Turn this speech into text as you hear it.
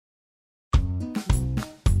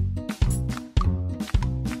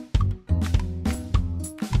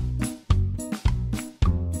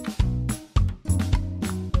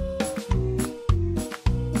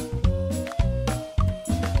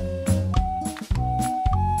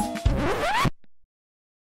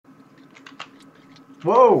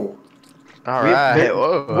Whoa! Alright,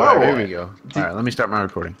 whoa. Whoa! There we go. Alright, let me start my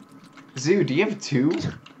recording. Zoo, do you have two?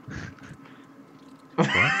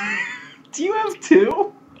 What? Do you have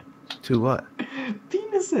two? Two what?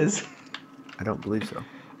 Penises. I don't believe so.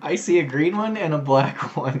 I see a green one and a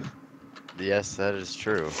black one. Yes, that is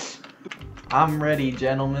true. I'm ready,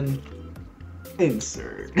 gentlemen.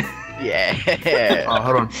 Insert. Yeah. Oh,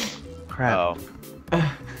 hold on. Crap. Oh.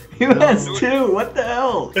 Who has two? What the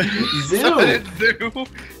hell? Zoo! Zoo.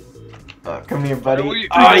 Come here, buddy. What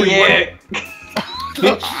Oh, are you- yeah!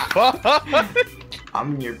 What?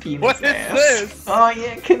 I'm in your penis What is ass. this? Oh,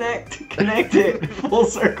 yeah, connect it. Full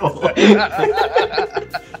circle.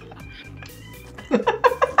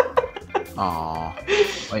 Aw.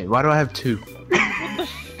 Wait, why do I have two?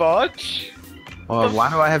 Fudge? Well, why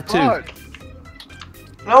do I have two? Fuck.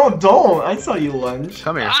 No, don't. I saw you lunge.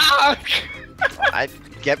 Come here. Ah!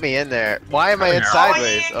 Get me in there. Why am I in Oh,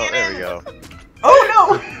 sideways? yeah, Oh, get there in. we go.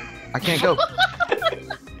 Oh, I can't go.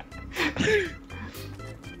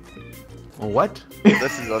 What?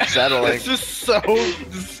 This is unsettling. This is so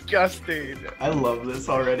disgusting. no. I love this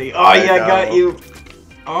already. Oh, yeah, I got know. you.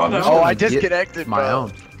 Oh, no. Oh, I Get disconnected my bro.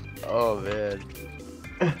 own. Oh, man.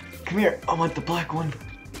 Come here. I want the black one.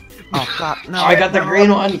 Oh god, no. Oh, I got the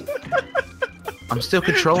green one. I'm still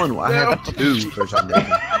controlling. I have two for some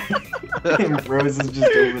reason. And Rose is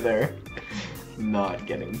just over there. Not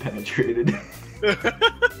getting penetrated.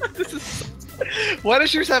 This is. Why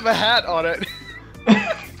does yours have a hat on it?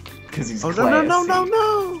 Because he's Oh classy.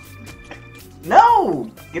 no!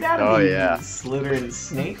 No! Get out of Oh, here, yeah. you slithering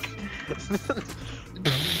snake. What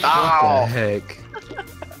the Ow! heck?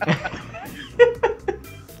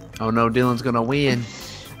 Oh no, Dylan's gonna win.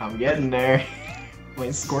 I'm getting there. My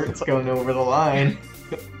squirt's going over the line.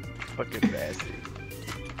 Fucking nasty.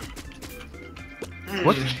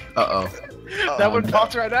 What? Uh oh. That one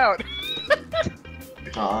popped right out.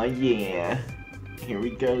 Aw, yeah. Here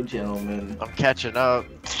we go, gentlemen. I'm catching up.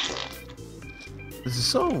 This is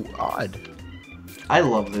so odd. I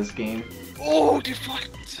love this game. Oh,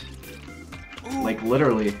 deflect. Ooh. Like,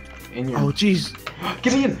 literally. In your... Oh jeez.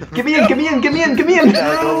 Get me in! Get me in! Get me in! Get me in! Get me in!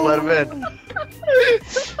 Yeah, don't let him in.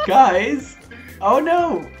 Guys! Oh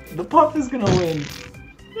no! The pup is gonna win.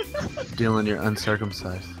 Dylan, you're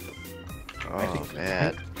uncircumcised. Oh,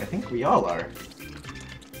 man. I think we all are.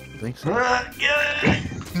 I think so.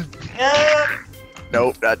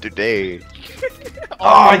 Nope, not today.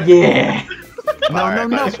 Oh yeah!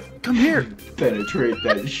 No. Come here. Penetrate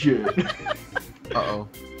that shit. Uh oh.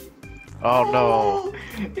 Oh, no.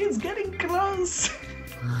 It's getting close.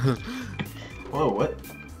 Whoa, what?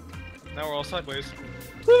 Now we're all sideways.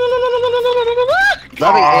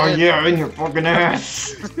 Let me Oh in. yeah, in your fucking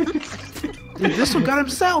ass. Dude, this one got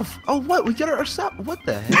himself. Oh what? We got ourselves. What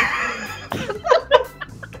the heck?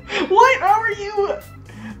 What? How are you?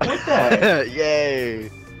 What the?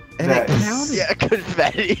 Yay. And it That's- counted. Yeah,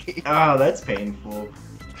 confetti. Oh, that's painful.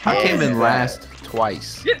 I How came is in that? last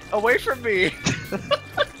twice. Get away from me!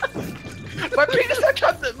 My penis got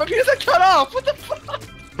cut. My penis got cut off. What the fuck?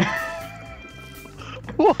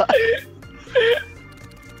 What?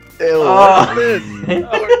 Ew, Oh. what is this?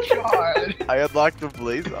 Oh god! I unlocked the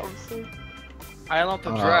blaze officer. I unlocked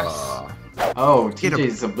the dress. Oh, Get him.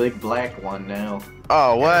 TJ's a big black one now.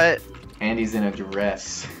 Oh, what? And he's in a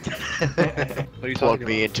dress. What are you Plug talking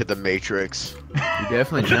me into the Matrix. You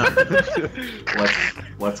definitely jumped.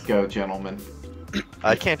 Let's go, gentlemen.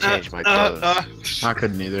 I can't change my clothes. I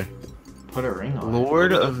couldn't either. Put a ring on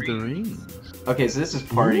Lord of the Rings. it. Okay, so this is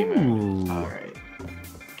party mode. Ooh. Alright.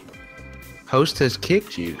 Host has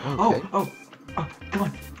kicked you. Okay. Oh, come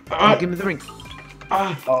on. Oh, give me the ring.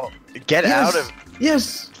 Oh, get Yes. out of.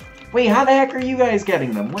 Yes. Wait, how the heck are you guys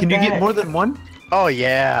getting them? What Can you the get heck? more than one? Oh,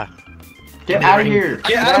 yeah. Get the out of ring. here!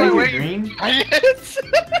 Get out of here, the way. Green! Yes.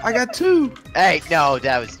 I got two. Hey, no,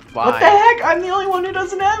 that was What the mine. heck? I'm the only one who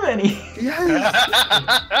doesn't have any.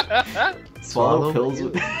 Yes. Swallow pills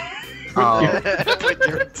with. Oh. With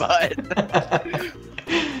your butt.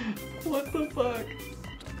 What the fuck?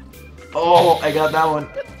 Oh, I got that one.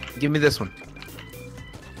 Give me this one.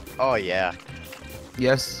 Oh, yeah.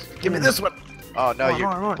 Yes. Give me this one. Oh, no, Come on,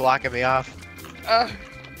 you're come on. blocking me off.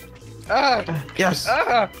 Yes.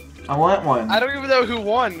 I want one. I don't even know who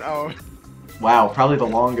won. Oh. Wow, probably the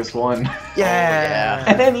longest one. Yeah.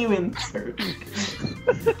 And then you insert.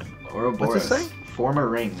 Ouroboros. What's it say? Form a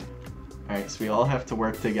ring. Alright, so we all have to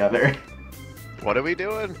work together. What are we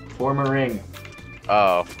doing? Form a ring.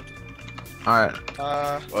 Oh, All right.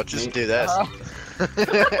 well, just do this.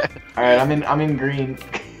 Alright, I'm in green.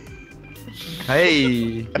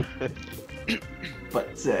 Hey.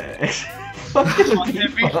 But fucking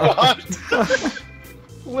Can't be default. fucked.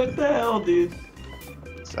 What the hell, dude?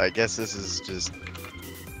 So I guess this is just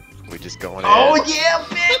we just going Oh in. yeah,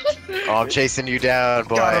 bitch! Oh, I'm chasing you down,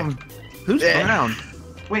 boy. Got him. Who's Yeah. brown?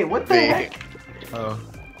 Wait, what the Me. heck? Oh,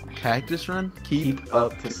 cactus run. Keep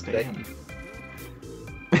up to stand.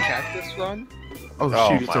 Cactus run? Oh, Oh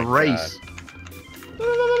shoot! It's a my race.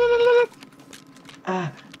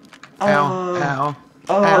 Ah, Ow! Ow!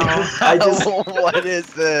 Oh, Ow. I just, What is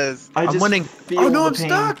this? I I'm just winning. feel Oh no! the I'm pain.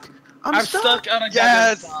 stuck. I'm stuck on a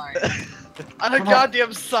Yes. goddamn sign. On a Come on.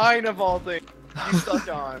 goddamn sign of all things. You stuck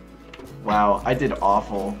on. Wow, I did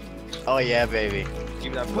awful. Oh yeah, baby.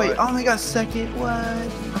 Give me that Wait, butt. I only got second.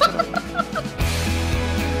 What?